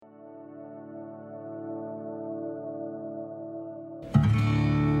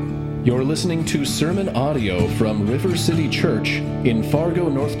You're listening to sermon audio from River City Church in Fargo,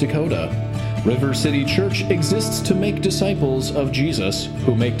 North Dakota. River City Church exists to make disciples of Jesus,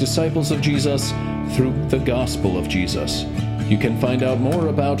 who make disciples of Jesus through the gospel of Jesus. You can find out more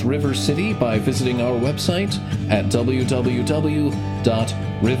about River City by visiting our website at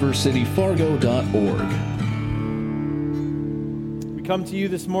www.rivercityfargo.org. We come to you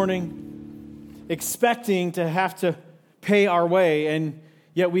this morning expecting to have to pay our way, and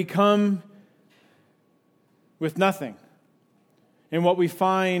yet we come with nothing. And what we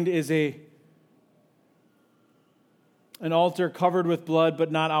find is an altar covered with blood,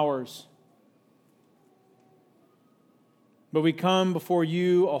 but not ours. But we come before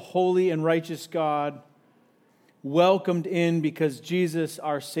you, a holy and righteous God, welcomed in because Jesus,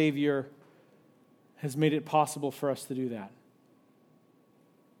 our Savior, has made it possible for us to do that.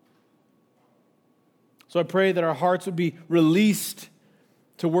 So I pray that our hearts would be released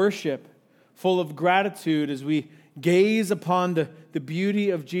to worship, full of gratitude as we gaze upon the beauty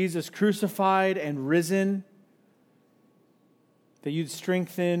of Jesus crucified and risen, that you'd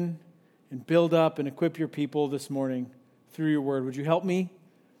strengthen and build up and equip your people this morning through your word. Would you help me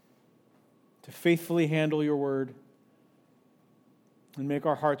to faithfully handle your word and make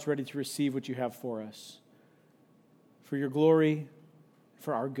our hearts ready to receive what you have for us, for your glory,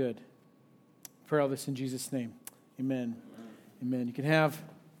 for our good. I pray all this in Jesus' name. Amen. Amen. You can have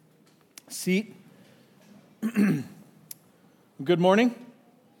a seat. Good morning.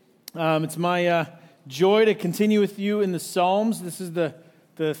 It's my joy to continue with you in the Psalms. This is the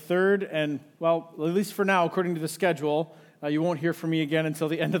third, and, well, at least for now, according to the schedule, you won't hear from me again until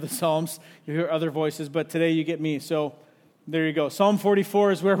the end of the Psalms. You'll hear other voices, but today you get me. So there you go. Psalm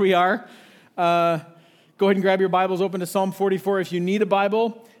 44 is where we are. Go ahead and grab your Bibles, open to Psalm 44 if you need a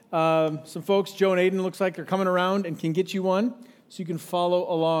Bible. Some folks, Joe and Aiden, looks like they're coming around and can get you one so you can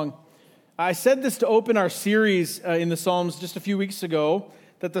follow along. I said this to open our series in the Psalms just a few weeks ago,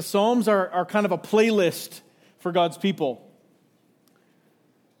 that the Psalms are kind of a playlist for God's people.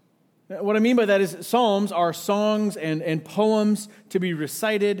 What I mean by that is Psalms are songs and poems to be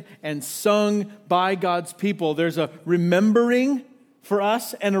recited and sung by God's people. There's a remembering for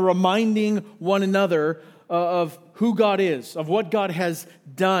us and a reminding one another of who God is, of what God has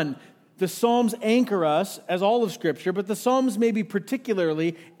done. The Psalms anchor us, as all of Scripture, but the Psalms maybe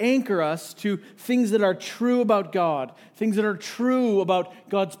particularly anchor us to things that are true about God, things that are true about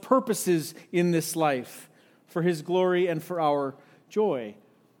God's purposes in this life, for His glory and for our joy.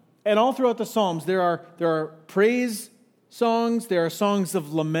 And all throughout the Psalms, there are praise songs, there are songs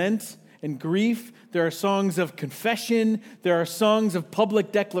of lament and grief, there are songs of confession, there are songs of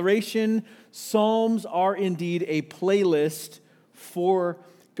public declaration. Psalms are indeed a playlist for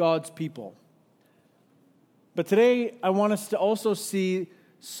God's people. But today, I want us to also see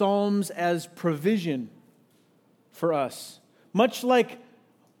Psalms as provision for us. Much like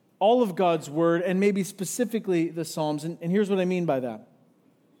all of God's Word, and maybe specifically the Psalms. And here's what I mean by that.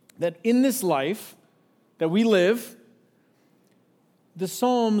 That in this life that we live, the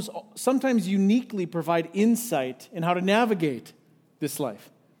Psalms sometimes uniquely provide insight in how to navigate this life.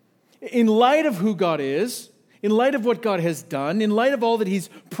 In light of who God is, in light of what God has done, in light of all that He's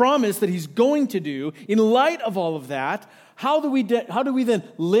promised that He's going to do, in light of all of that, how do we then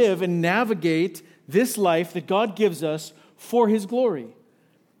live and navigate this life that God gives us for His glory?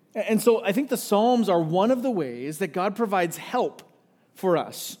 And so I think the Psalms are one of the ways that God provides help for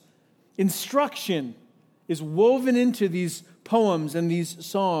us. Instruction is woven into these poems and these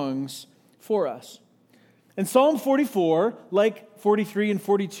songs for us. And Psalm 44, like 43 and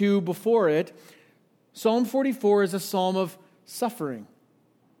 42 before it, Psalm 44 is a psalm of suffering.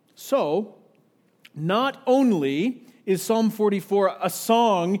 So, not only is Psalm 44 a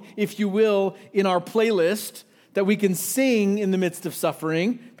song, if you will, in our playlist that we can sing in the midst of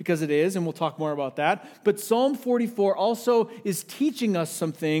suffering, because it is, and we'll talk more about that, but Psalm 44 also is teaching us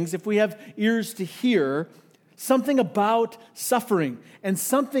some things, if we have ears to hear, something about suffering, and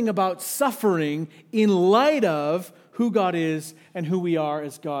something about suffering in light of who God is and who we are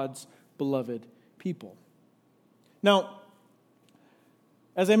as God's beloved people. Now,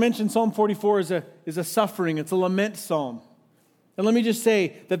 as I mentioned, Psalm 44 is a suffering, it's a lament psalm. And let me just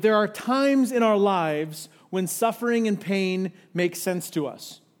say that there are times in our lives when suffering and pain make sense to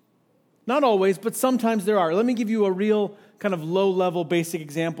us. Not always, but sometimes there are. Let me give you a real kind of low-level basic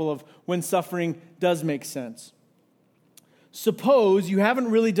example of when suffering does make sense. Suppose you haven't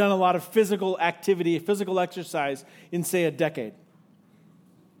really done a lot of physical activity, physical exercise in, say, a decade.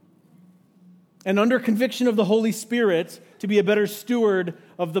 And under conviction of the Holy Spirit, to be a better steward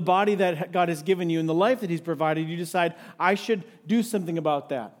of the body that God has given you and the life that He's provided, you decide, I should do something about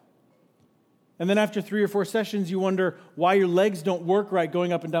that. And then after 3 or 4 sessions, you wonder why your legs don't work right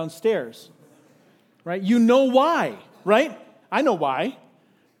going up and down stairs. Right? You know why, right? I know why.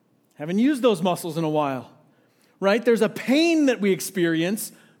 Haven't used those muscles in a while. Right? There's a pain that we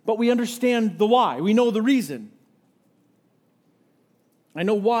experience, but we understand the why. We know the reason. I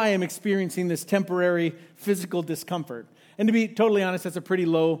know why I'm experiencing this temporary physical discomfort. And to be totally honest, that's a pretty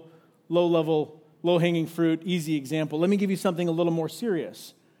low-level, low-hanging fruit, easy example. Let me give you something a little more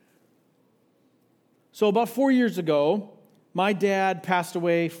serious. So about 4 years ago, my dad passed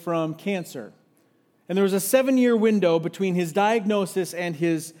away from cancer. And there was a 7-year window between his diagnosis and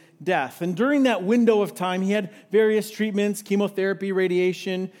his death. And during that window of time, he had various treatments, chemotherapy,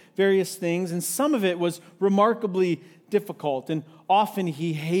 radiation, various things. And some of it was remarkably difficult. And often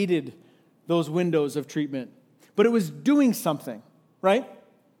he hated those windows of treatment. But it was doing something, right?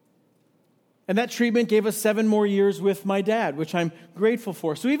 And that treatment gave us 7 more years with my dad, which I'm grateful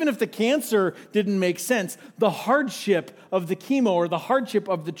for. So even if the cancer didn't make sense, the hardship of the chemo or the hardship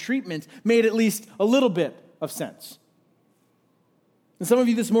of the treatment made at least a little bit of sense. And some of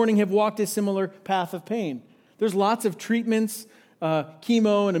you this morning have walked a similar path of pain. There's lots of treatments,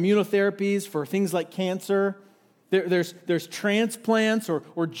 chemo and immunotherapies for things like cancer. There's transplants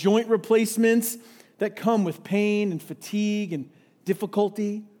or joint replacements that come with pain and fatigue and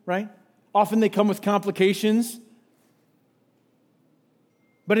difficulty, right? Often they come with complications.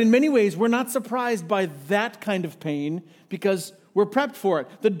 But in many ways, we're not surprised by that kind of pain because we're prepped for it.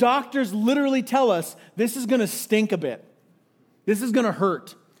 The doctors literally tell us, this is going to stink a bit. This is going to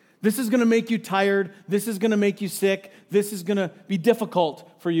hurt. This is going to make you tired. This is going to make you sick. This is going to be difficult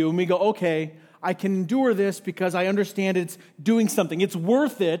for you. And we go, okay, I can endure this because I understand it's doing something. It's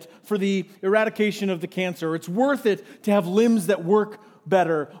worth it for the eradication of the cancer. It's worth it to have limbs that work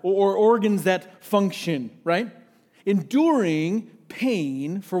better or organs that function, right? Enduring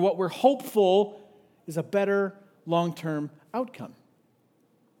pain for what we're hopeful is a better long-term outcome.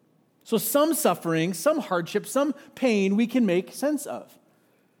 So some suffering, some hardship, some pain we can make sense of.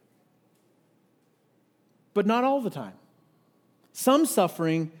 But not all the time. Some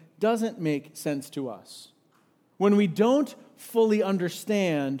suffering doesn't make sense to us. When we don't fully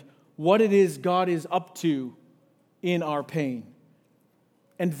understand what it is God is up to in our pain.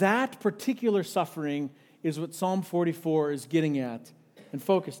 And that particular suffering is what Psalm 44 is getting at and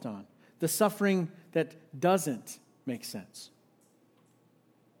focused on. The suffering that doesn't make sense.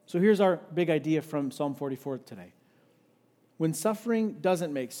 So here's our big idea from Psalm 44 today. When suffering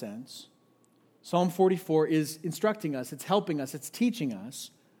doesn't make sense, Psalm 44 is instructing us, it's helping us, it's teaching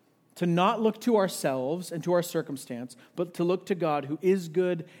us to not look to ourselves and to our circumstance, but to look to God who is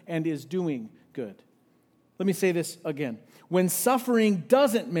good and is doing good. Let me say this again. When suffering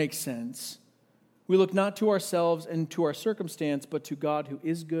doesn't make sense, we look not to ourselves and to our circumstance, but to God who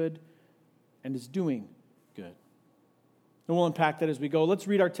is good and is doing good. And we'll unpack that as we go. Let's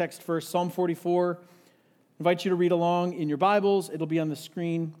read our text first, Psalm 44. I invite you to read along in your Bibles. It'll be on the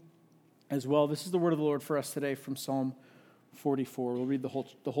screen as well. This is the word of the Lord for us today from Psalm 44. We'll read the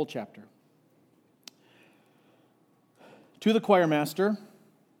whole chapter. To the choir master,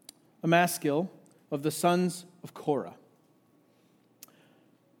 a maskil of the sons of Korah.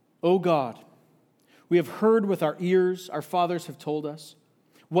 O God, we have heard with our ears, our fathers have told us,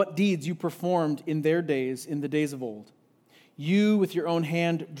 what deeds you performed in their days, in the days of old. You with your own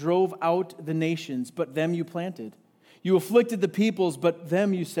hand drove out the nations, but them you planted. You afflicted the peoples, but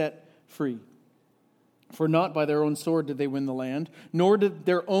them you set free. For not by their own sword did they win the land, nor did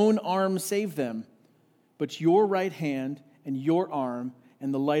their own arm save them, but your right hand and your arm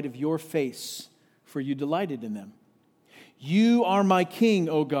and the light of your face, for you delighted in them. You are my king,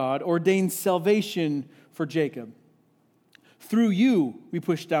 O God, ordained salvation for Jacob. Through you we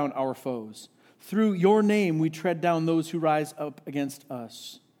push down our foes. Through your name we tread down those who rise up against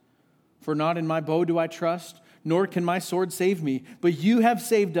us. For not in my bow do I trust, nor can my sword save me, but you have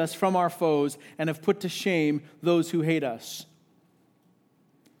saved us from our foes and have put to shame those who hate us.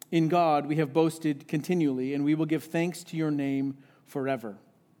 In God we have boasted continually, and we will give thanks to your name forever.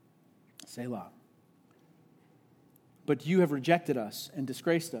 Selah. But you have rejected us and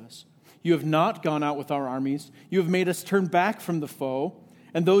disgraced us. You have not gone out with our armies. You have made us turn back from the foe,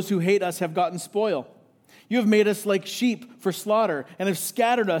 and those who hate us have gotten spoil. You have made us like sheep for slaughter and have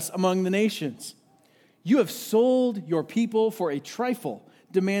scattered us among the nations. You have sold your people for a trifle,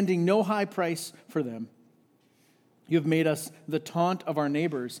 demanding no high price for them. You have made us the taunt of our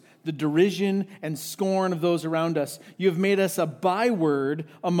neighbors, the derision and scorn of those around us. You have made us a byword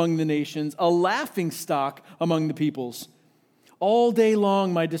among the nations, a laughingstock among the peoples. All day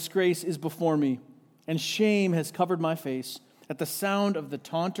long my disgrace is before me, and shame has covered my face. at the sound of the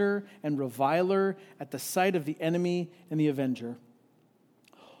taunter and reviler, at the sight of the enemy and the avenger.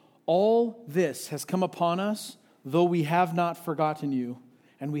 All this has come upon us, though we have not forgotten you,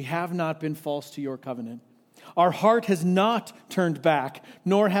 and we have not been false to your covenant. Our heart has not turned back,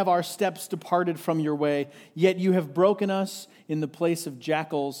 nor have our steps departed from your way. Yet you have broken us in the place of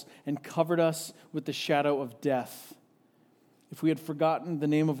jackals and covered us with the shadow of death. If we had forgotten the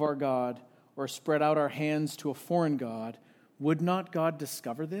name of our God or spread out our hands to a foreign god, would not God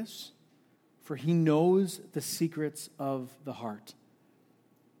discover this? For he knows the secrets of the heart.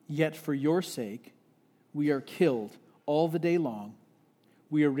 Yet for your sake we are killed all the day long.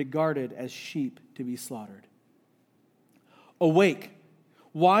 We are regarded as sheep to be slaughtered. Awake!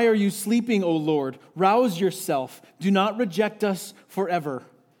 Why are you sleeping, O Lord? Rouse yourself. Do not reject us forever.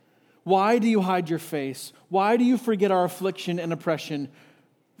 Why do you hide your face? Why do you forget our affliction and oppression?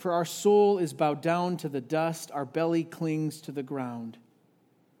 For our soul is bowed down to the dust. Our belly clings to the ground.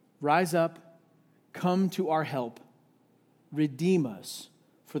 Rise up. Come to our help. Redeem us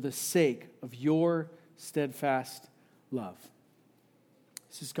for the sake of your steadfast love.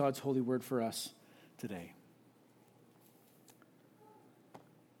 This is God's holy word for us today.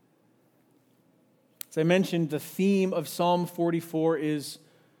 As I mentioned, the theme of Psalm 44 is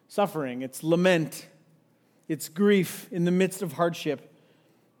suffering. It's lament. It's grief in the midst of hardship.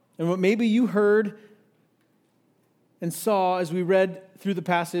 And what maybe you heard and saw as we read through the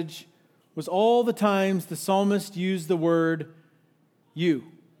passage was all the times the psalmist used the word you.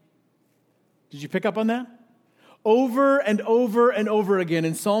 Did you pick up on that? Over and over and over again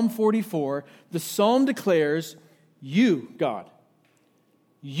in Psalm 44, the psalm declares, you, God.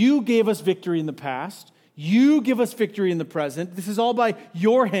 You gave us victory in the past. You give us victory in the present. This is all by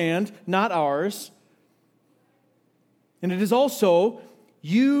your hand, not ours. And it is also,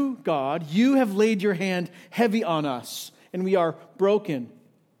 you, God, you have laid your hand heavy on us, and we are broken.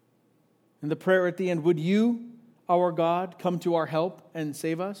 And the prayer at the end, would you, our God, come to our help and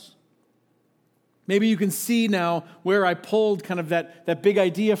save us? Maybe you can see now where I pulled kind of that big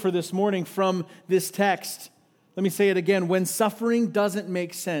idea for this morning from this text. Let me say it again. When suffering doesn't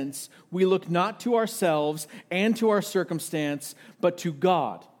make sense, we look not to ourselves and to our circumstance, but to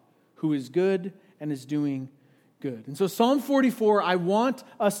God, who is good and is doing good. And so Psalm 44, I want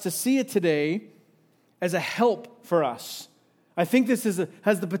us to see it today as a help for us. I think this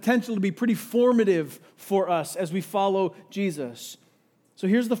has the potential to be pretty formative for us as we follow Jesus. So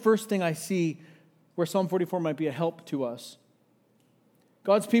here's the first thing I see where Psalm 44 might be a help to us.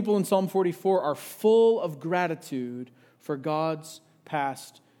 God's people in Psalm 44 are full of gratitude for God's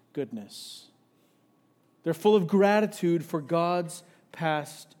past goodness. They're full of gratitude for God's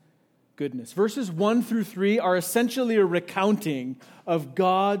past goodness. Verses 1 through 3 are essentially a recounting of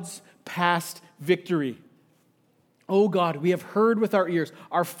God's past victory. Oh God, we have heard with our ears.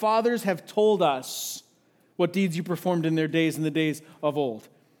 Our fathers have told us what deeds you performed in their days, in the days of old.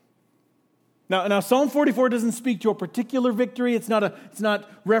 Now, Psalm 44 doesn't speak to a particular victory. It's not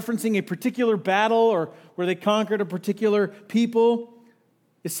referencing a particular battle or where they conquered a particular people.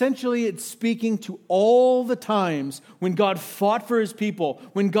 Essentially, it's speaking to all the times when God fought for his people,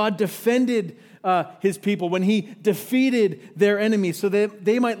 when God defended his people, when he defeated their enemies so that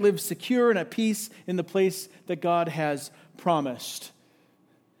they might live secure and at peace in the place that God has promised.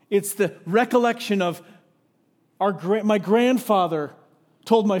 It's the recollection of my grandfather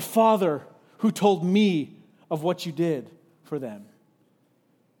told my father, who told me of what you did for them.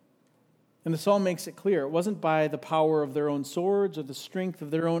 And the psalm makes it clear. It wasn't by the power of their own swords or the strength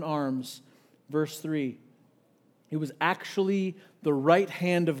of their own arms. Verse 3. It was actually the right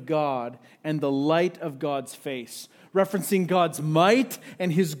hand of God and the light of God's face. Referencing God's might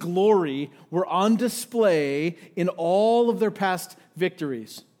and his glory were on display in all of their past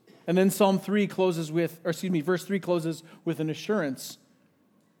victories. And then verse 3 closes with an assurance.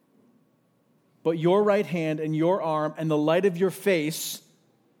 But your right hand and your arm and the light of your face,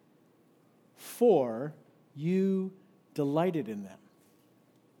 for you delighted in them.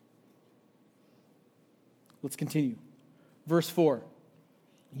 Let's continue. Verse 4.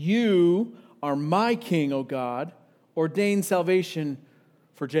 You are my king, O God, ordain salvation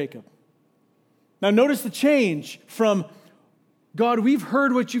for Jacob. Now notice the change from God, we've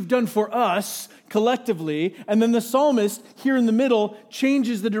heard what you've done for us collectively, and then the psalmist here in the middle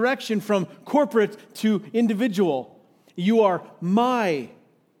changes the direction from corporate to individual. You are my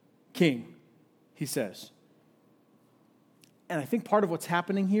king, he says. And I think part of what's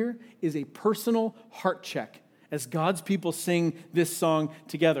happening here is a personal heart check as God's people sing this song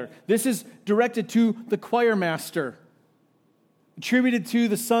together. This is directed to the choir master. attributed to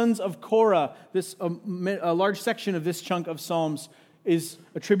the sons of Korah. A large section of this chunk of Psalms is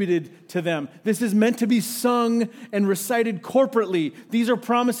attributed to them. This is meant to be sung and recited corporately. These are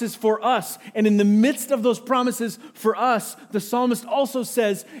promises for us. And in the midst of those promises for us, the psalmist also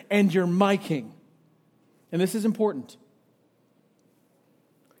says, "And you're my king." And this is important.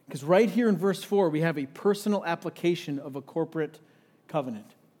 Because right here in verse 4, we have a personal application of a corporate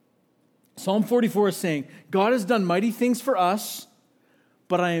covenant. Psalm 44 is saying, God has done mighty things for us,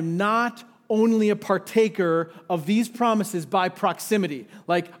 but I am not only a partaker of these promises by proximity.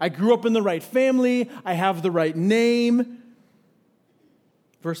 Like, I grew up in the right family, I have the right name.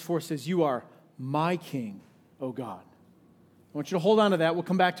 Verse 4 says, you are my king, O God. I want you to hold on to that. We'll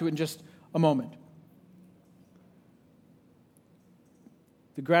come back to it in just a moment.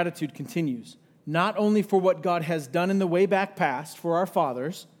 The gratitude continues, not only for what God has done in the way back past for our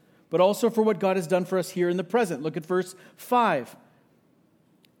fathers, but also for what God has done for us here in the present. Look at verse 5.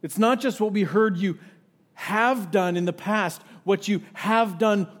 It's not just what we heard you have done in the past, what you have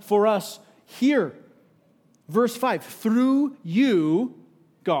done for us here. Verse 5, through you,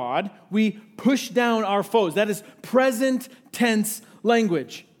 God, we push down our foes. That is present tense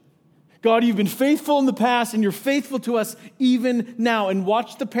language. God, you've been faithful in the past, and you're faithful to us even now. And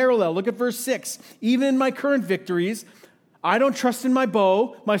watch the parallel. Look at verse 6. Even in my current victories, I don't trust in my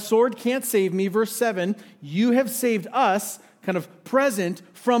bow. My sword can't save me. Verse 7, you have saved us, kind of present,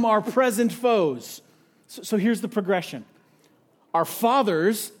 from our present foes. So here's the progression. Our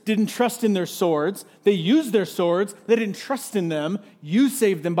fathers didn't trust in their swords. They used their swords. They didn't trust in them. You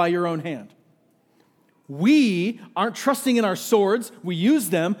saved them by your own hand. We aren't trusting in our swords. We use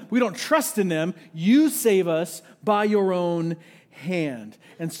them. We don't trust in them. You save us by your own hand.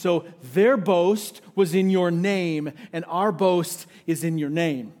 And so their boast was in your name, and our boast is in your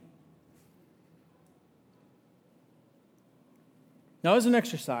name. Now, as an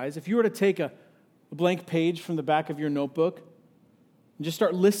exercise, if you were to take a blank page from the back of your notebook and just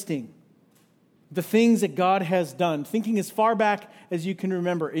start listing the things that God has done, thinking as far back as you can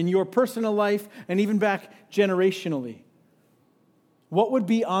remember in your personal life and even back generationally, what would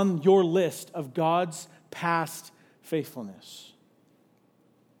be on your list of God's past faithfulness?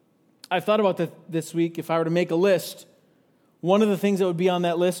 I thought about that this week. If I were to make a list, one of the things that would be on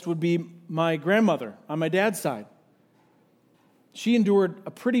that list would be my grandmother on my dad's side. She endured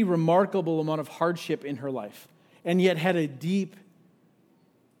a pretty remarkable amount of hardship in her life, and yet had a deep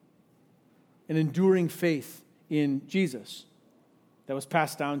and enduring faith in Jesus that was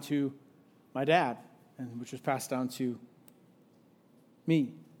passed down to my dad, and which was passed down to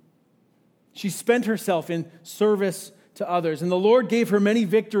me. She spent herself in service to others, and the Lord gave her many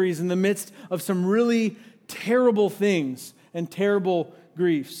victories in the midst of some really terrible things and terrible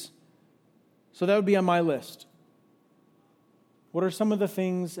griefs. So that would be on my list. What are some of the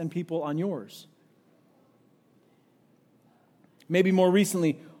things and people on yours? Maybe more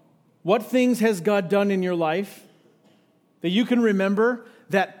recently, what things has God done in your life that you can remember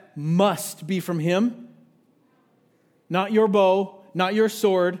that must be from Him? Not your bow, not your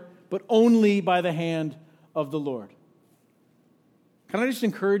sword, but only by the hand of the Lord. Can I just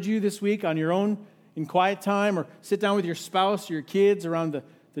encourage you this week on your own, in quiet time, or sit down with your spouse or your kids around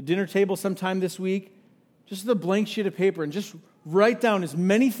the dinner table sometime this week, just the blank sheet of paper, and just write down as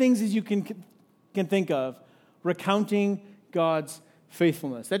many things as you can think of, recounting God's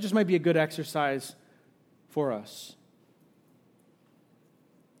faithfulness. That just might be a good exercise for us.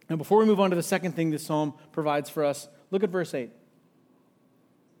 Now, before we move on to the second thing this psalm provides for us, look at verse 8.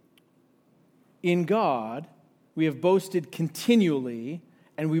 In God, we have boasted continually,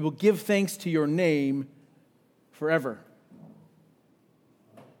 and we will give thanks to your name forever.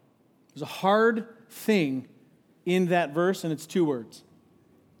 There's a hard thing in that verse, and it's two words.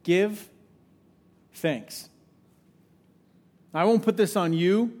 Give thanks. I won't put this on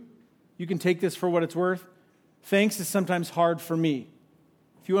you. You can take this for what it's worth. Thanks is sometimes hard for me.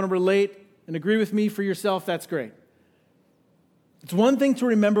 If you want to relate and agree with me for yourself, that's great. It's one thing to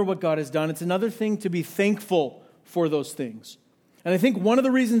remember what God has done. It's another thing to be thankful for those things. And I think one of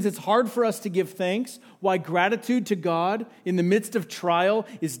the reasons it's hard for us to give thanks, why gratitude to God in the midst of trial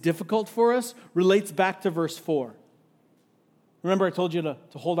is difficult for us, relates back to verse 4. Remember I told you to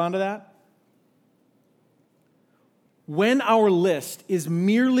hold on to that? When our list is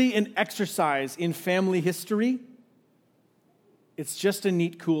merely an exercise in family history, it's just a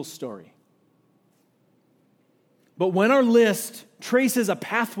neat, cool story. But when our list traces a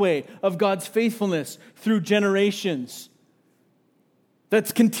pathway of God's faithfulness through generations,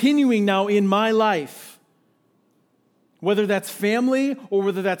 that's continuing now in my life, whether that's family or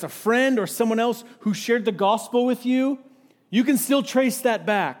whether that's a friend or someone else who shared the gospel with you, You can still trace that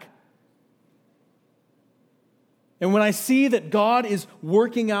back. And when I see that God is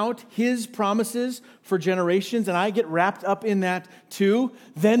working out His promises for generations, and I get wrapped up in that too,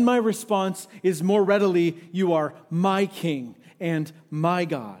 then my response is more readily, you are my King and my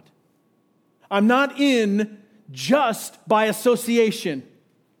God. I'm not in just by association,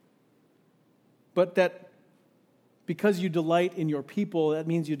 but that because you delight in your people, that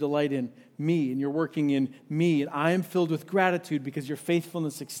means you delight in me, and you're working in me, and I am filled with gratitude because your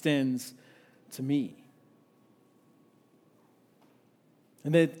faithfulness extends to me.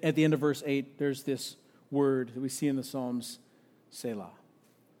 And then at the end of verse 8, there's this word that we see in the Psalms, Selah.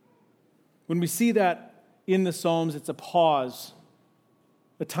 When we see that in the Psalms, it's a pause,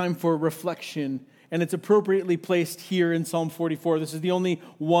 a time for reflection, and it's appropriately placed here in Psalm 44. This is the only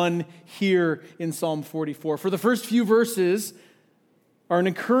one here in Psalm 44. For the first few verses are an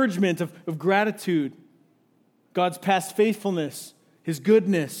encouragement of gratitude, God's past faithfulness, His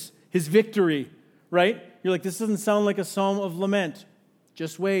goodness, His victory, right? You're like, this doesn't sound like a psalm of lament.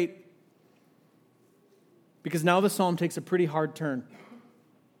 Just wait. Because now the psalm takes a pretty hard turn.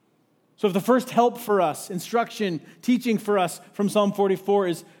 So if the first help for us, instruction, teaching for us from Psalm 44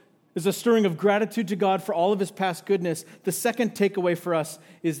 is a stirring of gratitude to God for all of His past goodness, the second takeaway for us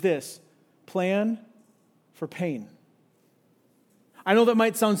is this: plan for pain. I know that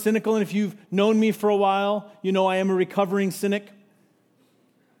might sound cynical, and if you've known me for a while, you know I am a recovering cynic.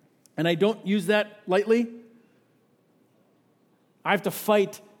 And I don't use that lightly. I have to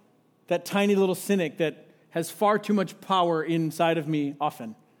fight that tiny little cynic that has far too much power inside of me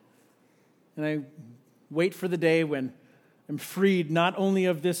often. And I wait for the day when I'm freed not only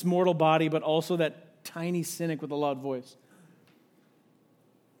of this mortal body, but also that tiny cynic with a loud voice.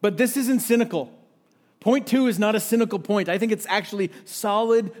 But this isn't cynical. Point 2 is not a cynical point. I think it's actually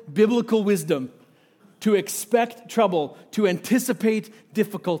solid biblical wisdom to expect trouble, to anticipate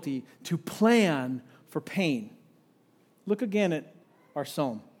difficulty, to plan for pain. Look again at our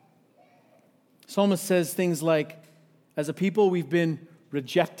psalm. Psalmist says things like, as a people, we've been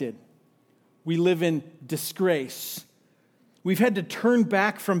rejected. We live in disgrace. We've had to turn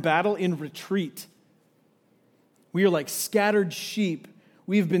back from battle in retreat. We are like scattered sheep.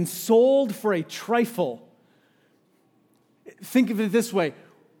 We've been sold for a trifle. Think of it this way: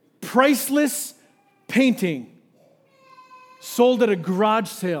 priceless painting sold at a garage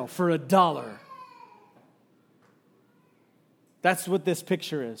sale for $1. That's what this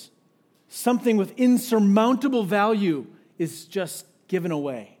picture is. Something with insurmountable value is just given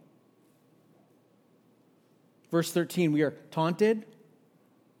away. Verse 13, we are taunted,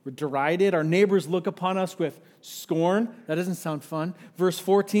 we're derided, our neighbors look upon us with scorn. That doesn't sound fun. Verse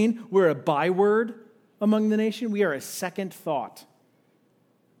 14, we're a byword among the nation. We are a second thought,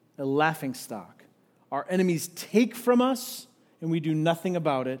 a laughingstock. Our enemies take from us, and we do nothing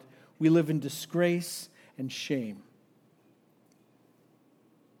about it. We live in disgrace and shame.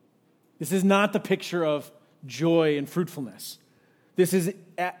 This is not the picture of joy and fruitfulness. This is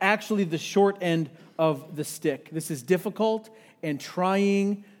actually the short end of the stick. This is difficult and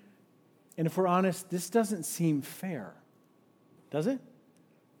trying. And if we're honest, this doesn't seem fair. Does it?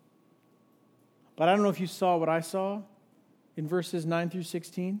 But I don't know if you saw what I saw in verses 9 through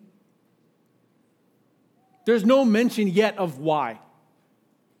 16. There's no mention yet of why.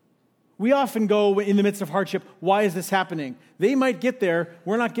 We often go in the midst of hardship, why is this happening? They might get there.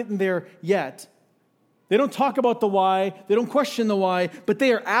 We're not getting there yet. They don't talk about the why. They don't question the why, but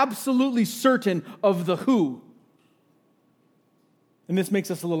they are absolutely certain of the who. And this makes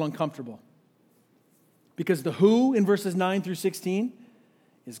us a little uncomfortable. Because the who in verses 9 through 16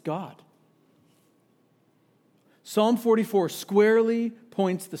 is God. Psalm 44 squarely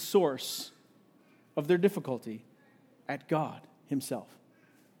points the source of their difficulty at God Himself.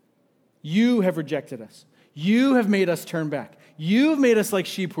 You have rejected us. You have made us turn back. You have made us like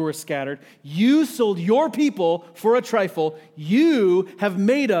sheep who are scattered. You sold your people for a trifle. You have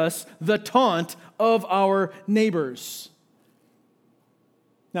made us the taunt of our neighbors.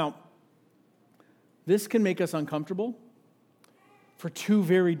 Now, this can make us uncomfortable for two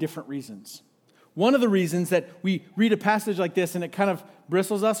very different reasons. One of the reasons that we read a passage like this and it kind of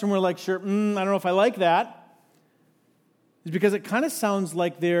bristles us and we're like, sure, I don't know if I like that, is because it kind of sounds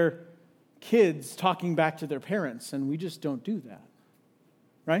like they're kids talking back to their parents, and we just don't do that,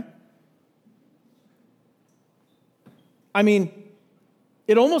 right? I mean,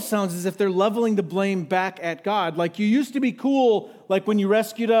 it almost sounds as if they're leveling the blame back at God. Like, you used to be cool, like when you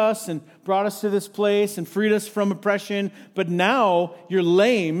rescued us and brought us to this place and freed us from oppression, but now you're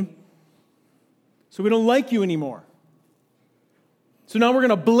lame, so we don't like you anymore. So now we're going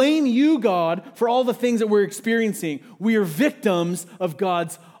to blame you, God, for all the things that we're experiencing. We are victims of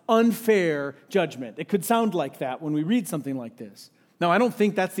God's unfair judgment. It could sound like that when we read something like this. Now, I don't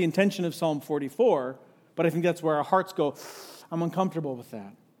think that's the intention of Psalm 44, but I think that's where our hearts go, I'm uncomfortable with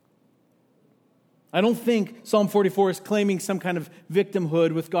that. I don't think Psalm 44 is claiming some kind of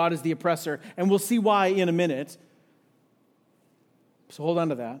victimhood with God as the oppressor, and we'll see why in a minute. So hold on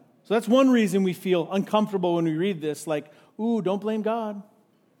to that. So that's one reason we feel uncomfortable when we read this, like, ooh, don't blame God.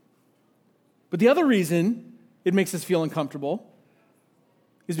 But the other reason it makes us feel uncomfortable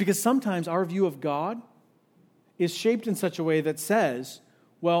is because sometimes our view of God is shaped in such a way that says,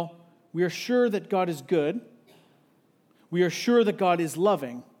 well, we are sure that God is good. We are sure that God is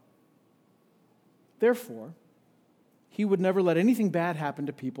loving. Therefore, he would never let anything bad happen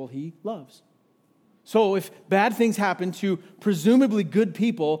to people he loves. So if bad things happen to presumably good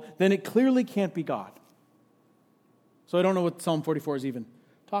people, then it clearly can't be God. So I don't know what Psalm 44 is even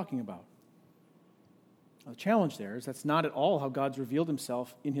talking about. The challenge there is that's not at all how God's revealed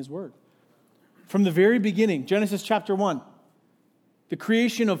himself in his word. From the very beginning, Genesis chapter 1, the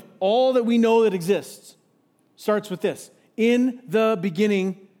creation of all that we know that exists starts with this. In the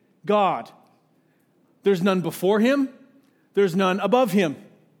beginning, God. There's none before him. There's none above him.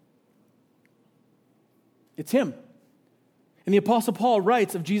 It's him. And the Apostle Paul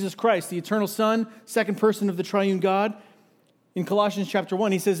writes of Jesus Christ, the eternal Son, second person of the triune God. In Colossians chapter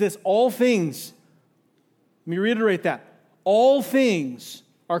 1, he says this, all things, let me reiterate that, all things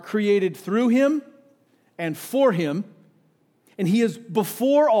are created through him and for him, and he is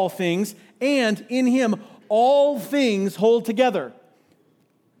before all things, and in him all things hold together.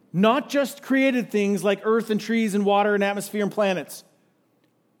 Not just created things like earth and trees and water and atmosphere and planets.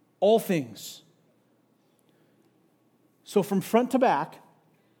 All things. So from front to back,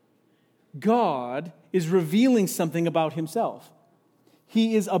 God is revealing something about himself.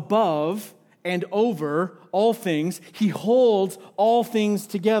 He is above and over all things. He holds all things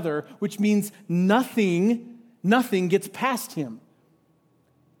together, which means nothing gets past him.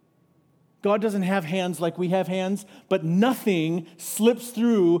 God doesn't have hands like we have hands, but nothing slips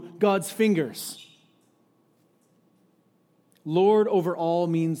through God's fingers. Lord over all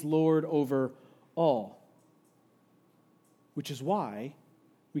means Lord over all. Which is why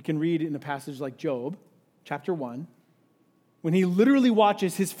we can read in a passage like Job, chapter 1, when he literally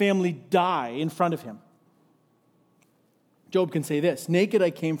watches his family die in front of him. Job can say this, naked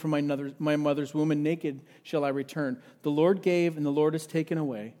I came from my mother's womb, and naked shall I return. The Lord gave, and the Lord has taken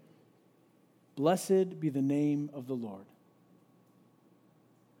away. Blessed be the name of the Lord.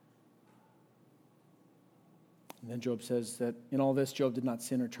 And then Job says that in all this, Job did not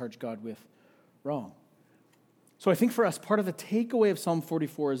sin or charge God with wrong. So I think for us, part of the takeaway of Psalm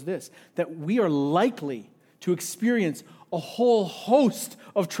 44 is this, that we are likely to experience a whole host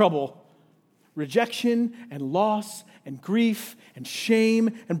of trouble, rejection and loss and grief and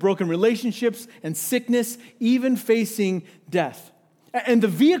shame and broken relationships and sickness, even facing death. And the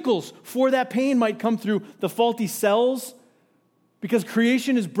vehicles for that pain might come through the faulty cells, because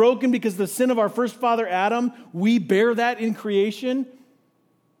creation is broken because of the sin of our first father Adam. We bear that in creation.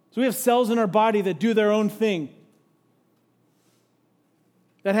 So we have cells in our body that do their own thing.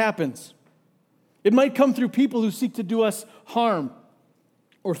 That happens. It might come through people who seek to do us harm,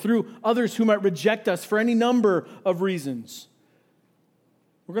 or through others who might reject us for any number of reasons.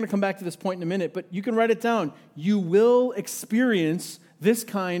 We're going to come back to this point in a minute, but you can write it down. You will experience this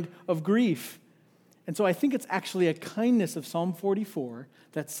kind of grief. And so I think it's actually a kindness of Psalm 44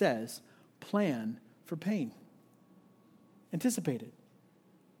 that says, plan for pain. Anticipate it.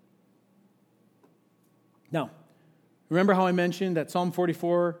 Now, remember how I mentioned that Psalm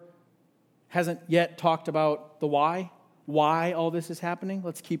 44 hasn't yet talked about the why? Why all this is happening?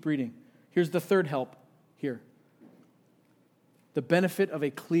 Let's keep reading. Here's the third help here. The benefit of a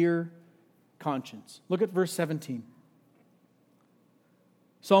clear conscience. Look at verse 17.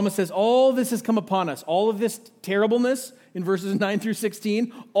 Psalmist says, all this has come upon us. All of this terribleness in verses 9 through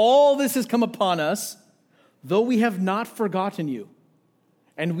 16, all this has come upon us, though we have not forgotten you,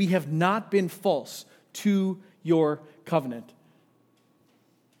 and we have not been false to your covenant.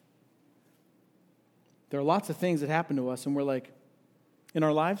 There are lots of things that happen to us, and we're like, in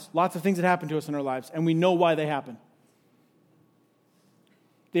our lives, lots of things that happen to us in our lives, and we know why they happen.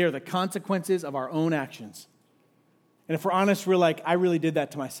 They are the consequences of our own actions. And if we're honest, we're like, I really did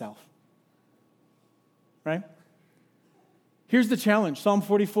that to myself. Right? Here's the challenge. Psalm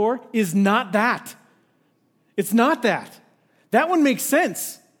 44 is not that. It's not that. That one makes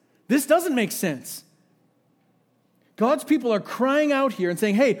sense. This doesn't make sense. God's people are crying out here and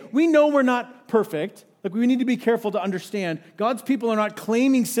saying, hey, we know we're not perfect. Like, we need to be careful to understand God's people are not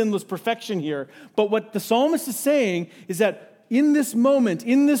claiming sinless perfection here. But what the psalmist is saying is that in this moment,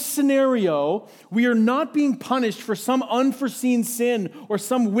 in this scenario, we are not being punished for some unforeseen sin or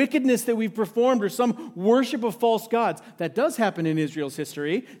some wickedness that we've performed or some worship of false gods. That does happen in Israel's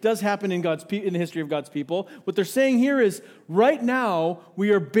history, does happen in the history of God's people. What they're saying here is, right now, we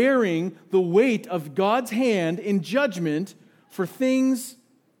are bearing the weight of God's hand in judgment for things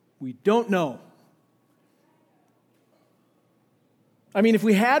we don't know. I mean, if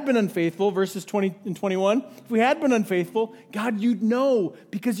we had been unfaithful, verses 20 and 21, if we had been unfaithful, God, you'd know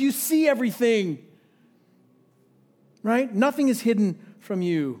because you see everything, right? Nothing is hidden from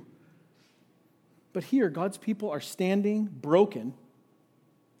you. But here, God's people are standing broken,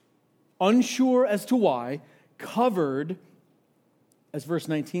 unsure as to why, covered, as verse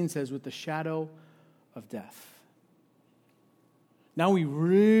 19 says, with the shadow of death. Now we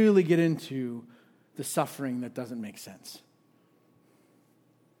really get into the suffering that doesn't make sense.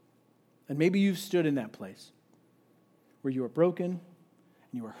 And maybe you've stood in that place where you are broken and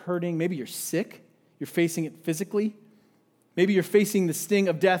you are hurting. Maybe you're sick. You're facing it physically. Maybe you're facing the sting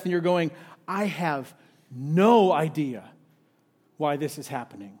of death and you're going, I have no idea why this is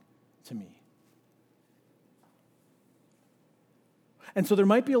happening to me. And so there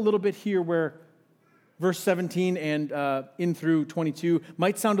might be a little bit here where verse 17 and in through 22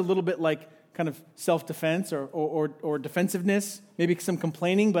 might sound a little bit like kind of self-defense or defensiveness, maybe some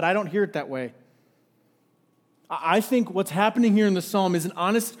complaining, but I don't hear it that way. I think what's happening here in the psalm is an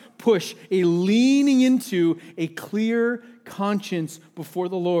honest push, a leaning into a clear conscience before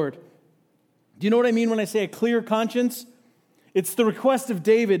the Lord. Do you know what I mean when I say a clear conscience? It's the request of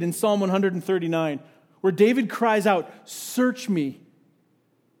David in Psalm 139, where David cries out, "Search me,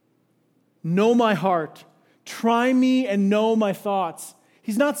 know my heart, try me and know my thoughts."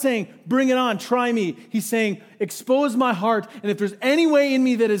 He's not saying, bring it on, try me. He's saying, expose my heart, and if there's any way in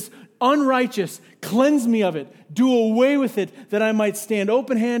me that is unrighteous, cleanse me of it. Do away with it, that I might stand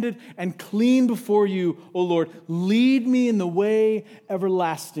open-handed and clean before you, O Lord. Lead me in the way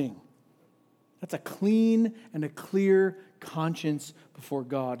everlasting. That's a clean and a clear conscience before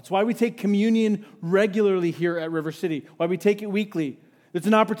God. It's why we take communion regularly here at River City, why we take it weekly. It's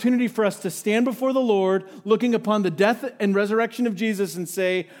an opportunity for us to stand before the Lord, looking upon the death and resurrection of Jesus and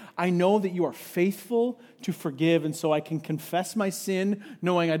say, I know that you are faithful to forgive, and so I can confess my sin,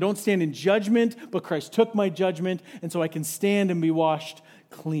 knowing I don't stand in judgment, but Christ took my judgment, and so I can stand and be washed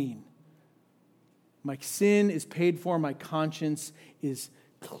clean. My sin is paid for, my conscience is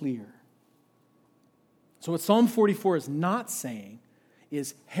clear. So what Psalm 44 is not saying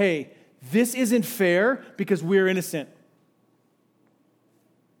is, hey, this isn't fair because we're innocent.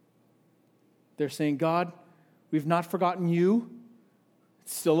 They're saying, God, we've not forgotten you.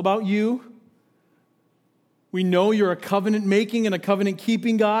 It's still about you. We know you're a covenant-making and a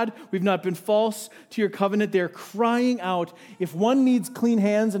covenant-keeping God. We've not been false to your covenant. They're crying out. If one needs clean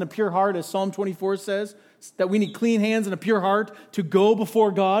hands and a pure heart, as Psalm 24 says, that we need clean hands and a pure heart to go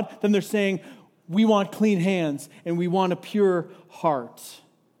before God, then they're saying, we want clean hands and we want a pure heart.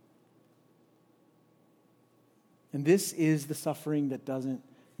 And this is the suffering that doesn't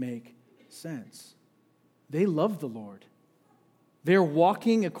make sense. They love the Lord. They're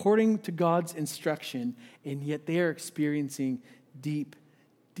walking according to God's instruction, and yet they are experiencing deep,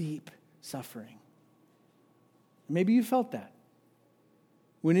 deep suffering. Maybe you felt that.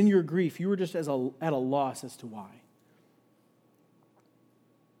 When in your grief, you were just at a loss as to why.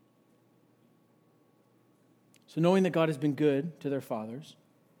 So knowing that God has been good to their fathers,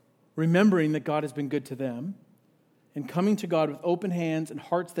 remembering that God has been good to them, and coming to God with open hands and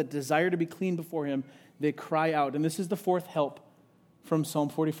hearts that desire to be clean before Him, they cry out. And this is the fourth help from Psalm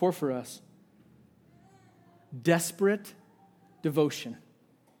 44 for us. Desperate devotion.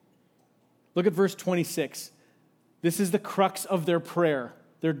 Look at verse 26. This is the crux of their prayer,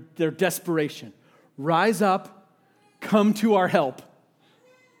 their desperation. Rise up, come to our help.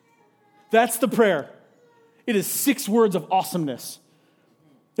 That's the prayer. It is 6 words of awesomeness.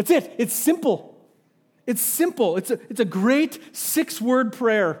 That's it. It's simple. It's simple. It's a great 6-word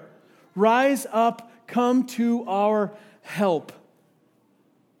prayer. Rise up, come to our help.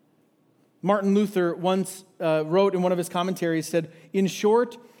 Martin Luther once wrote in one of his commentaries, said, in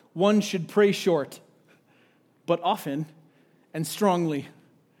short, one should pray short, but often and strongly.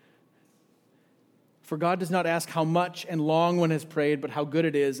 For God does not ask how much and long one has prayed, but how good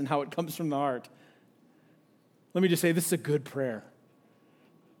it is and how it comes from the heart. Let me just say, this is a good prayer.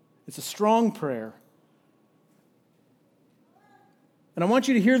 It's a strong prayer. And I want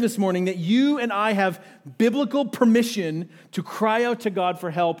you to hear this morning that you and I have biblical permission to cry out to God for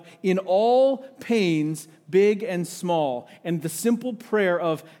help in all pains, big and small. And the simple prayer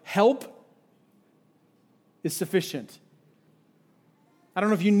of help is sufficient. I don't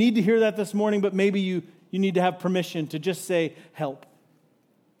know if you need to hear that this morning, but maybe you need to have permission to just say help.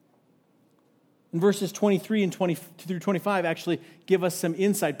 And verses 23 and 20 through 25 actually give us some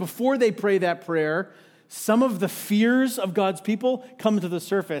insight. Before they pray that prayer, some of the fears of God's people come to the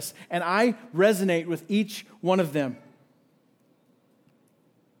surface, and I resonate with each one of them.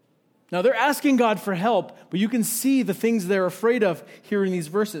 Now, they're asking God for help, but you can see the things they're afraid of here in these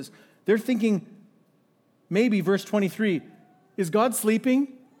verses. They're thinking, maybe, verse 23, is God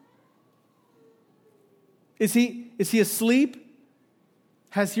sleeping? Is he asleep?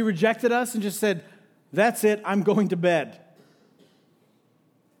 Has he rejected us and just said, that's it, I'm going to bed?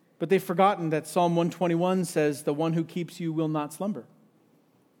 But they've forgotten that Psalm 121 says, the one who keeps you will not slumber.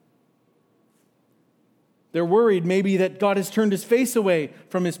 They're worried maybe that God has turned his face away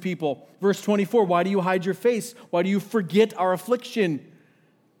from his people. Verse 24, why do you hide your face? Why do you forget our affliction?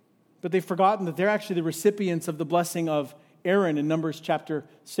 But they've forgotten that they're actually the recipients of the blessing of Aaron in Numbers chapter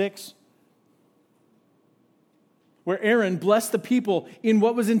 6. Where Aaron blessed the people in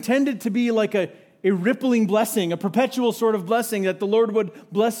what was intended to be like a rippling blessing, a perpetual sort of blessing, that the Lord would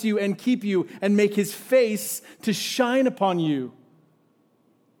bless you and keep you and make his face to shine upon you.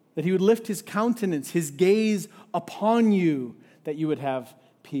 That he would lift his countenance, his gaze upon you, that you would have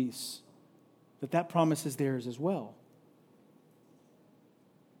peace. That promise is theirs as well.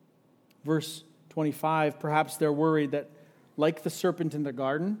 Verse 25, perhaps they're worried that, like the serpent in the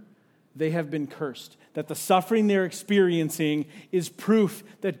garden, they have been cursed. That the suffering they're experiencing is proof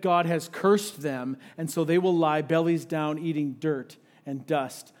that God has cursed them, and so they will lie bellies down eating dirt and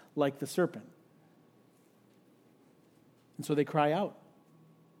dust like the serpent. And so they cry out.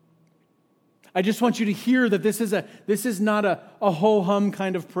 I just want you to hear that this is not a ho-hum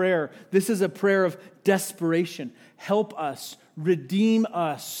kind of prayer. This is a prayer of desperation. Help us, redeem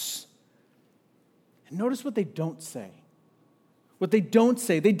us. And notice what they don't say. What they don't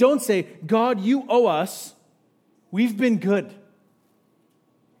say, God, you owe us. We've been good.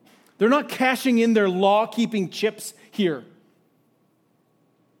 They're not cashing in their law-keeping chips here.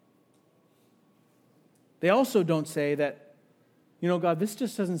 They also don't say that, God, this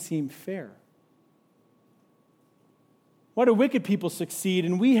just doesn't seem fair. Why do wicked people succeed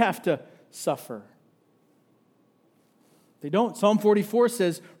and we have to suffer? They don't. Psalm 44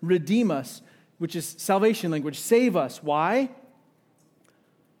 says, redeem us, which is salvation language. Save us. Why?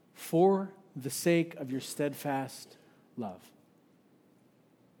 For the sake of your steadfast love.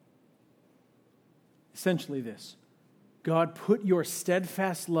 Essentially this, God, put your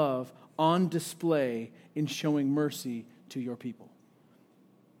steadfast love on display in showing mercy to your people.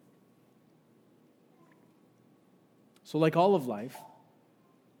 So like all of life,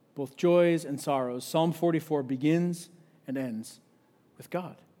 both joys and sorrows, Psalm 44 begins and ends with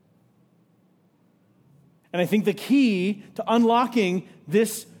God. And I think the key to unlocking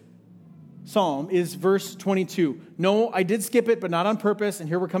this psalm is verse 22. No, I did skip it, but not on purpose, and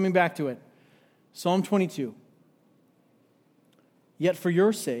here we're coming back to it. Psalm 22. Yet for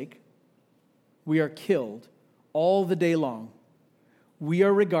your sake, we are killed all the day long. We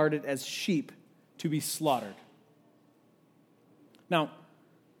are regarded as sheep to be slaughtered. Now,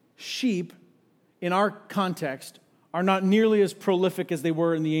 sheep, in our context, are not nearly as prolific as they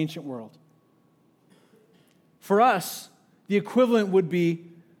were in the ancient world. For us, the equivalent would be,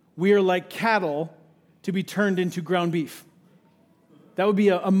 we are like cattle to be turned into ground beef. That would be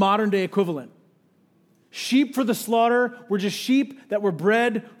a modern-day equivalent. Sheep for the slaughter were just sheep that were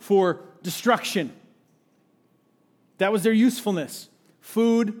bred for destruction. That was their usefulness.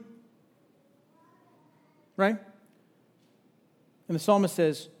 Food, right? And the psalmist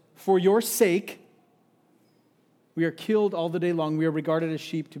says, for your sake, we are killed all the day long. We are regarded as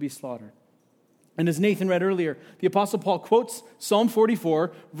sheep to be slaughtered. And as Nathan read earlier, the Apostle Paul quotes Psalm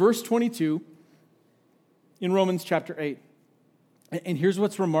 44, verse 22, in Romans chapter 8. And here's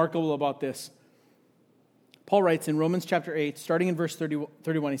what's remarkable about this. Paul writes in Romans chapter 8, starting in verse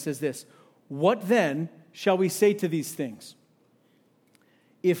 31, he says this, what then shall we say to these things?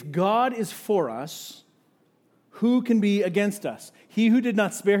 If God is for us, who can be against us? He who did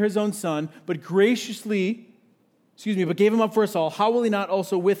not spare his own son, but gave him up for us all, how will he not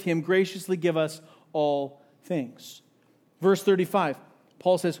also with him graciously give us all things? Verse 35,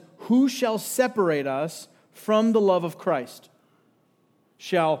 Paul says, who shall separate us from the love of Christ?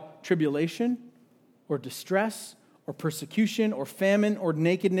 Shall tribulation or distress or persecution or famine or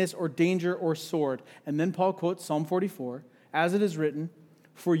nakedness or danger or sword? And then Paul quotes Psalm 44, As it is written,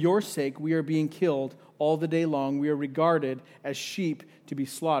 for your sake we are being killed all the day long. We are regarded as sheep to be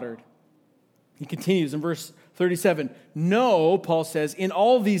slaughtered. He continues in verse 37. No, Paul says, in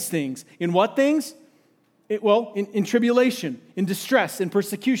all these things. In what things? In tribulation, in distress, in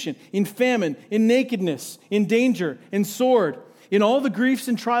persecution, in famine, in nakedness, in danger, in sword, in all the griefs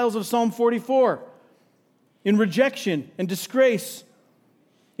and trials of Psalm 44, in rejection and disgrace,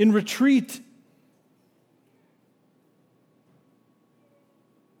 in retreat,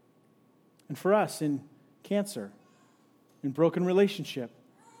 and for us, in cancer, in broken relationship,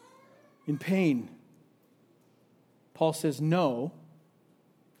 in pain. Paul says, no,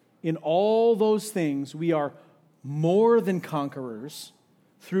 in all those things we are more than conquerors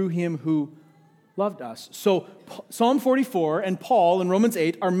through him who loved us. So Psalm 44 and Paul in Romans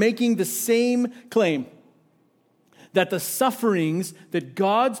 8 are making the same claim, that the sufferings that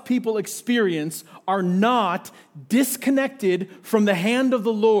God's people experience are not disconnected from the hand of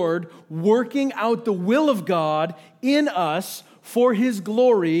the Lord working out the will of God in us for his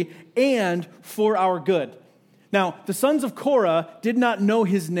glory and for our good. Now, the sons of Korah did not know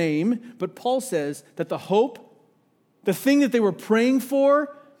his name, but Paul says that the hope, the thing that they were praying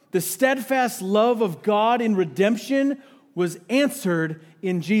for, the steadfast love of God in redemption was answered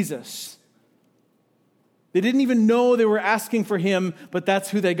in Jesus. They didn't even know they were asking for him, but that's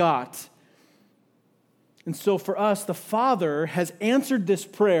who they got. And so for us, the Father has answered this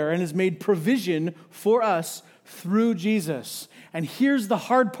prayer and has made provision for us through Jesus. And here's the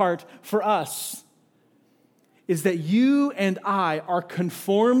hard part for us, is that you and I are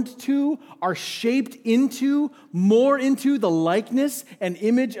conformed to, are shaped into, more into the likeness and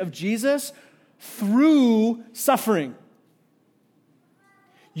image of Jesus through suffering.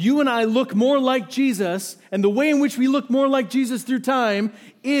 You and I look more like Jesus, and the way in which we look more like Jesus through time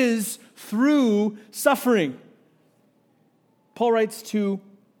is through suffering. Paul writes to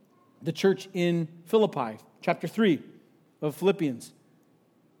the church in Philippi, chapter 3 of Philippians.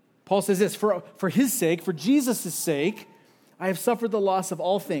 Paul says this, for his sake, for Jesus' sake, I have suffered the loss of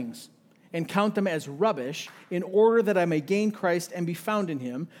all things and count them as rubbish in order that I may gain Christ and be found in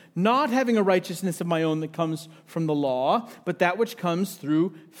him, not having a righteousness of my own that comes from the law, but that which comes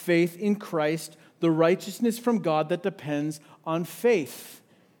through faith in Christ, the righteousness from God that depends on faith.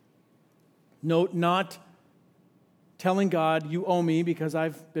 Note, not telling God, you owe me because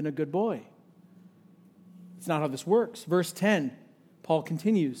I've been a good boy. It's not how this works. Verse 10, Paul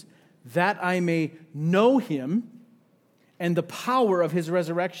continues, that I may know him and the power of his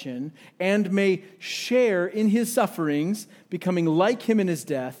resurrection, and may share in his sufferings, becoming like him in his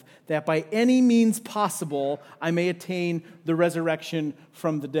death, that by any means possible I may attain the resurrection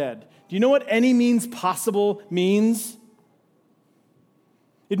from the dead. Do you know what any means possible means?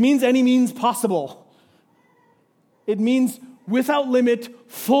 It means any means possible. It means without limit,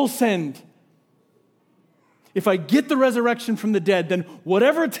 full send. If I get the resurrection from the dead, then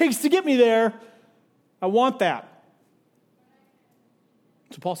whatever it takes to get me there, I want that.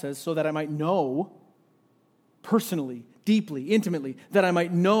 So Paul says, so that I might know personally, deeply, intimately, that I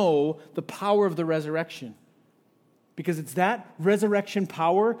might know the power of the resurrection. Because it's that resurrection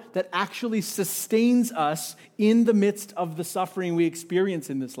power that actually sustains us in the midst of the suffering we experience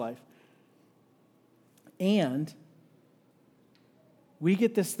in this life. And we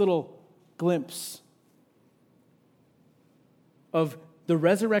get this little glimpse of the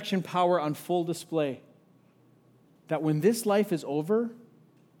resurrection power on full display. That when this life is over,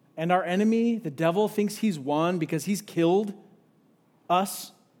 and our enemy, the devil, thinks he's won because he's killed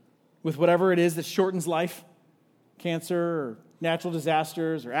us with whatever it is that shortens life, cancer or natural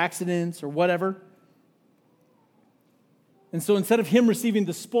disasters or accidents or whatever. And so instead of him receiving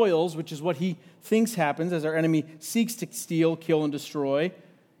the spoils, which is what he thinks happens as our enemy seeks to steal, kill, and destroy,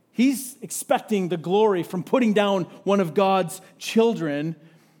 he's expecting the glory from putting down one of God's children,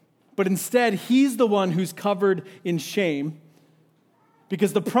 but instead he's the one who's covered in shame.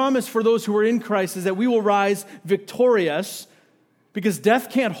 Because the promise for those who are in Christ is that we will rise victorious, because death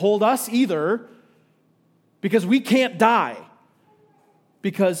can't hold us either, because we can't die,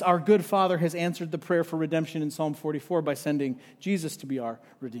 because our good Father has answered the prayer for redemption in Psalm 44 by sending Jesus to be our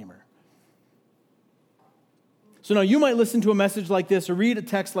Redeemer. So now you might listen to a message like this or read a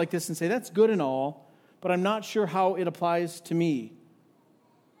text like this and say, that's good and all, but I'm not sure how it applies to me.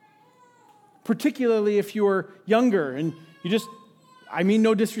 Particularly if you're younger and you just, I mean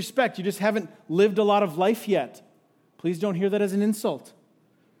no disrespect, you just haven't lived a lot of life yet. Please don't hear that as an insult.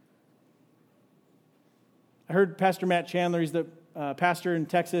 I heard Pastor Matt Chandler, he's the pastor in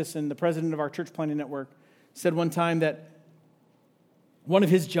Texas and the president of our church planting network, said one time that one of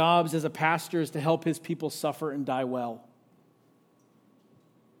his jobs as a pastor is to help his people suffer and die well.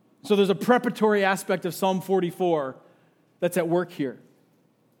 So there's a preparatory aspect of Psalm 44 that's at work here.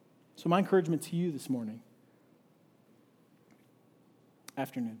 So my encouragement to you this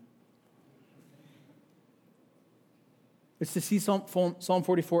afternoon, is to see Psalm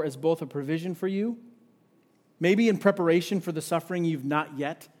 44 as both a provision for you, maybe in preparation for the suffering you've not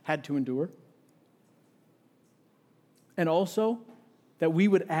yet had to endure, and also that we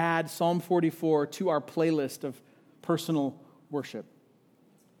would add Psalm 44 to our playlist of personal worship.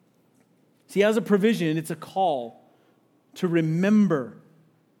 See, as a provision, it's a call to remember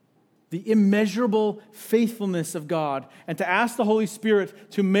the immeasurable faithfulness of God and to ask the Holy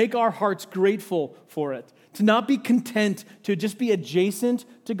Spirit to make our hearts grateful for it, to not be content to just be adjacent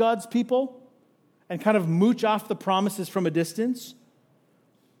to God's people and kind of mooch off the promises from a distance,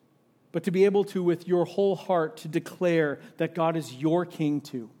 but to be able to, with your whole heart, to declare that God is your King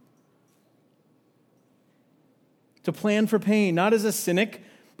too. To plan for pain, not as a cynic,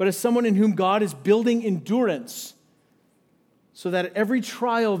 but as someone in whom God is building endurance, so that every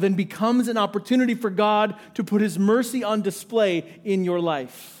trial then becomes an opportunity for God to put His mercy on display in your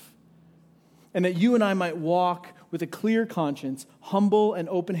life. And that you and I might walk with a clear conscience, humble and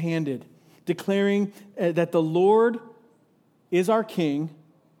open-handed, declaring that the Lord is our King,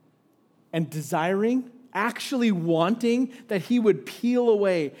 and desiring, actually wanting, that He would peel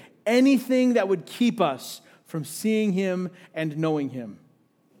away anything that would keep us from seeing Him and knowing Him.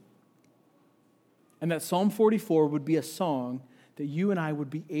 And that Psalm 44 would be a song that you and I would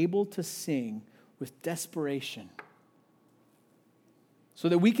be able to sing with desperation, so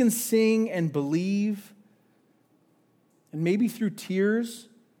that we can sing and believe, and maybe through tears,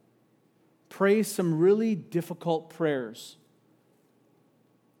 pray some really difficult prayers.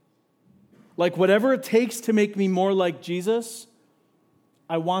 Like, whatever it takes to make me more like Jesus,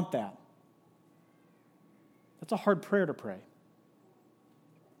 I want that. That's a hard prayer to pray.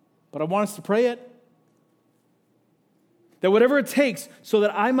 But I want us to pray it. That whatever it takes so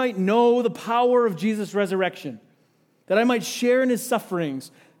that I might know the power of Jesus' resurrection, that I might share in His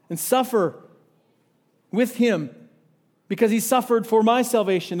sufferings and suffer with Him because He suffered for my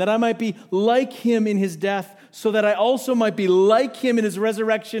salvation, that I might be like Him in His death, so that I also might be like Him in His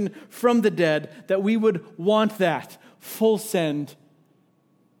resurrection from the dead, that we would want that full send.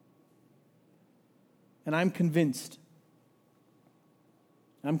 And I'm convinced,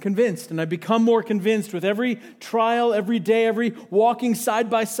 and I become more convinced with every trial, every day, every walking side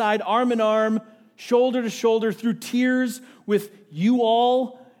by side, arm in arm, shoulder to shoulder, through tears with you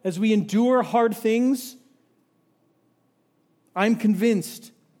all as we endure hard things. I'm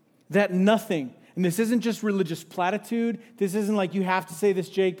convinced that nothing, and this isn't just religious platitude, this isn't like you have to say this,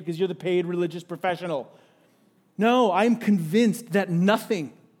 Jake, because you're the paid religious professional. No, I'm convinced that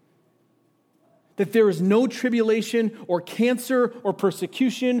nothing, that there is no tribulation or cancer or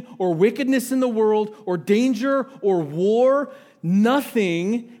persecution or wickedness in the world or danger or war,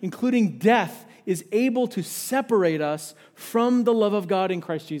 nothing, including death, is able to separate us from the love of God in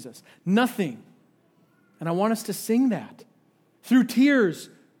Christ Jesus. Nothing. And I want us to sing that. Through tears,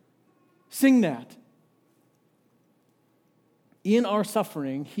 sing that. In our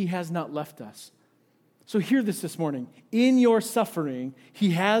suffering, He has not left us. So hear this morning. In your suffering,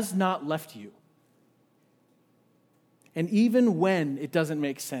 He has not left you. And even when it doesn't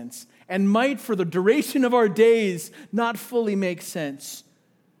make sense, and might for the duration of our days not fully make sense,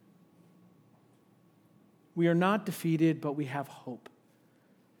 we are not defeated, but we have hope.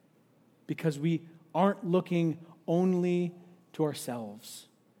 Because we aren't looking only to ourselves,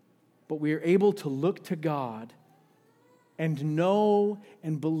 but we are able to look to God and know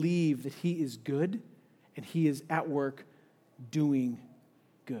and believe that He is good and He is at work doing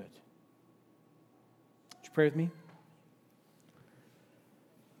good. Would you pray with me?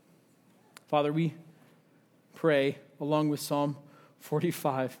 Father, we pray, along with Psalm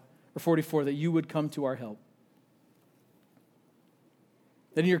 45 or 44, that you would come to our help.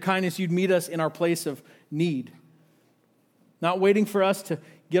 That in your kindness you'd meet us in our place of need. Not waiting for us to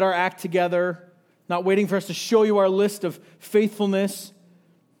get our act together, not waiting for us to show you our list of faithfulness,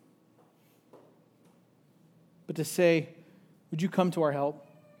 but to say, would you come to our help?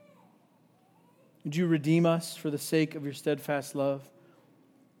 Would you redeem us for the sake of your steadfast love?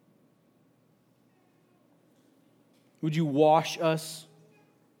 Would you wash us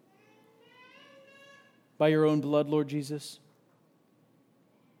by your own blood, Lord Jesus?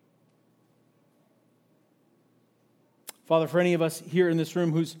 Father, for any of us here in this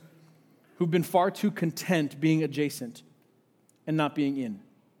room who've been far too content being adjacent and not being in,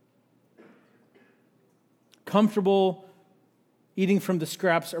 comfortable eating from the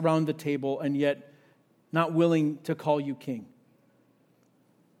scraps around the table and yet not willing to call you King.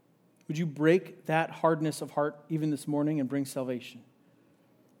 Would you break that hardness of heart even this morning and bring salvation?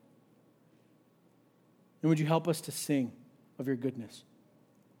 And would you help us to sing of your goodness?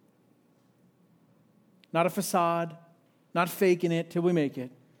 Not a facade, not faking it till we make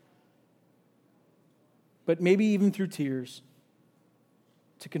it, but maybe even through tears,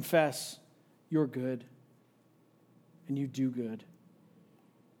 to confess you're good and you do good.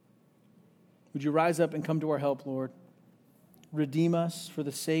 Would you rise up and come to our help, Lord? Redeem us for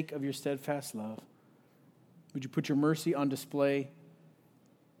the sake of your steadfast love. Would you put your mercy on display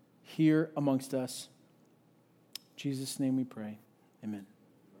here amongst us? In Jesus' name we pray. Amen.